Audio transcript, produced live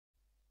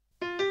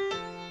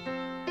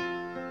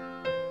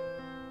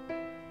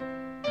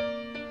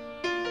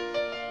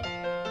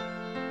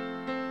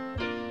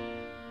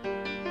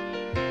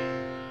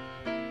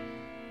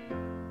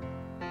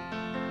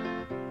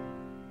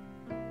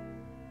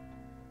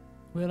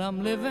Well,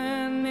 I'm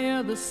living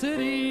near the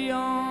city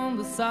on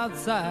the south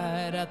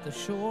side at the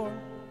shore,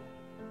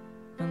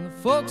 and the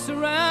folks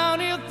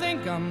around here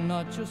think I'm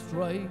not just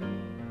right.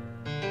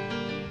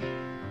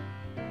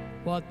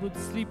 What with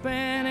sleeping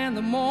in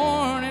the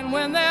morning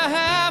when they're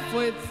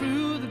halfway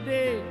through the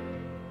day,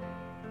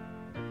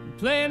 and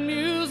playing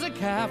music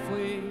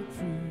halfway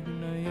through the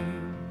night.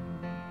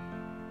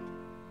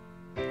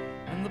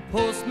 And the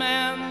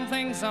postman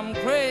thinks I'm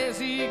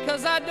crazy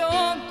 'cause I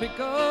don't pick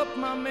up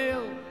my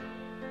mail,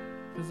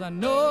 'cause I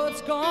know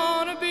it's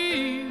gonna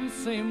be the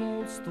same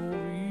old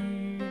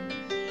story.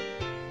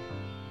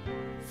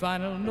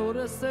 Final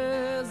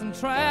notices and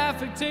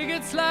traffic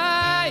tickets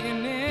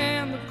lying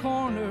in the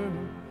corner.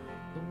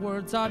 The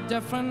words are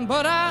different,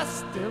 but I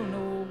still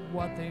know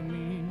what they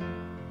mean.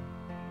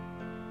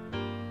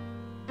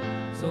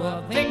 So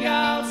I think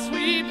I'll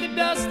sweep the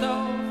dust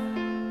off,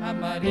 I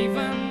might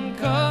even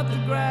cut the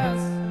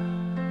grass,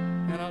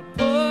 and I'll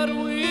put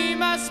away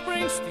my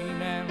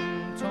Springsteen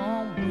and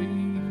Tom Waits.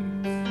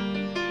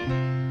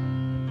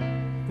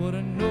 Put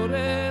a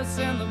notice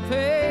in the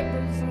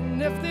papers,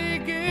 and if they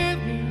give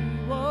me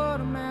what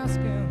I'm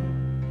asking,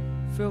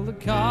 fill the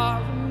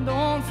car and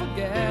don't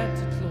forget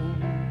to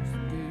close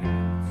the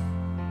gates.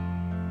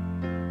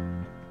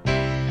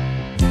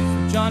 So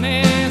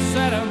Johnny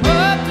said I'm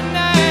up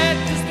tonight,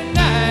 'cause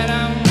tonight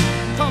I'm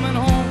coming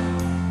home.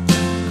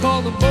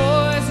 Call the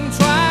boys and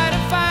try to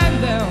find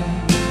them,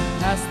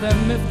 ask them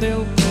if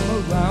they'll come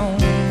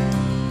around,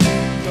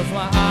 'cause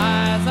my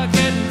eyes are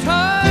getting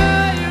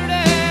tired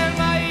and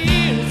my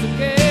ears are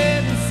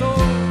getting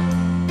sore.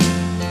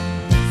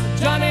 So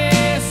Johnny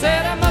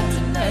said I'm up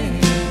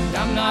tonight,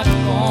 I'm not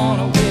going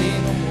away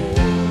no more.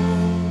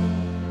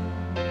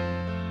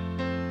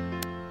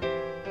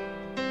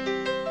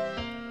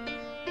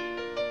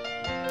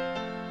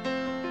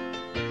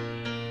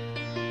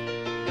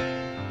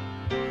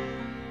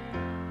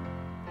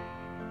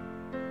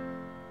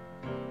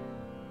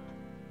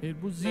 It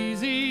was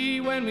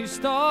easy when we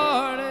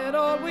started,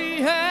 all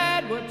we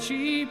had were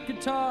cheap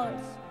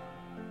guitars,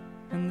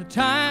 and the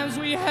times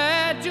we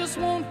had just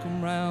won't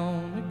come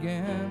round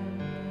again.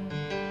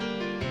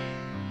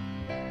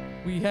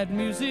 We had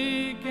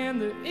music in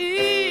the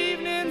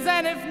evenings,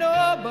 and if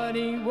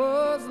nobody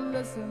was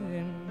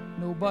listening,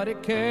 nobody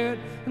cared,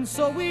 and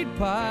so we'd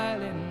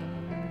pile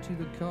into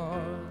the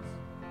cars.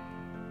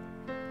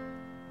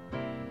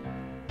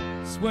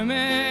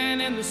 Swimming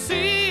in the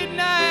sea at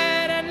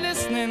night and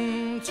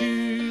listening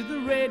to the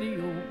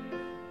radio,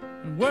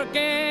 and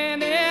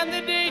working in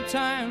the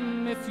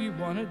daytime if you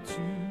wanted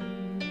to.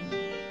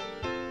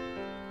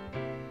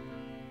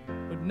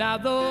 But now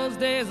those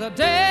days are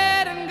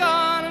dead and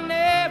gone, and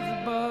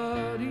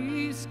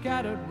everybody's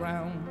scattered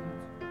round.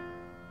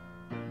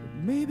 But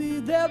maybe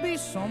there'll be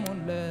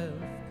someone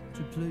left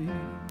to play.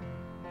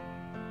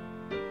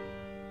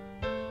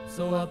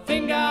 So I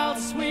think I'll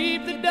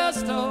sweep the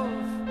dust off,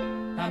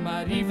 I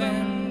might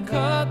even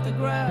cut the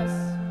grass,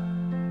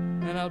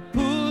 and I'll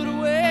put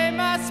away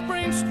my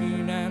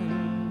Springsteen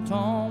and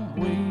Tom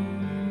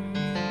Waits.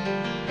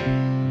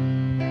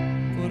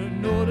 Put a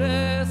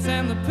notice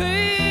in the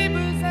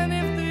papers, and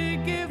if they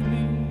give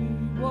me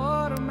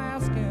what I'm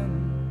asking,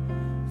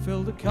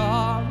 fill the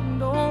car and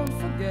don't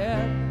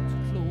forget to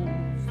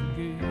close the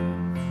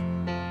gates.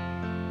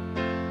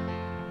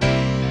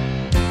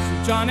 So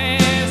Johnny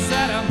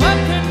said I'm up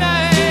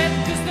tonight,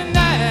 'cause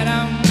tonight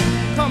I'm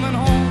coming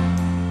home.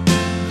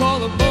 Call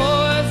the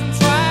boys and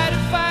try to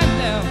find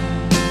them,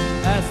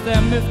 ask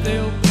them if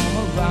they'll come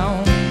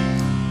around,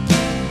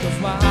 'cause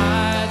my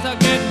eyes are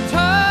getting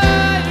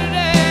tired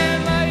and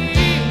my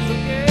ears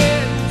are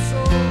getting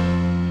sore.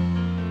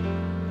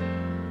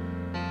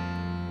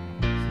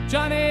 So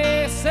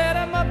Johnny said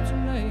I'm up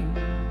tonight,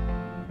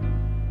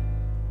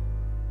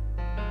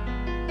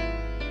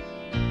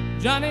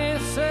 Johnny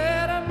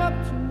said I'm up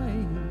tonight.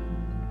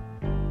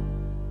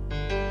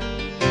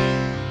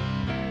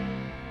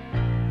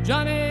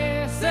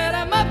 Johnny said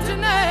I'm up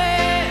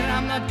tonight,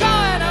 I'm not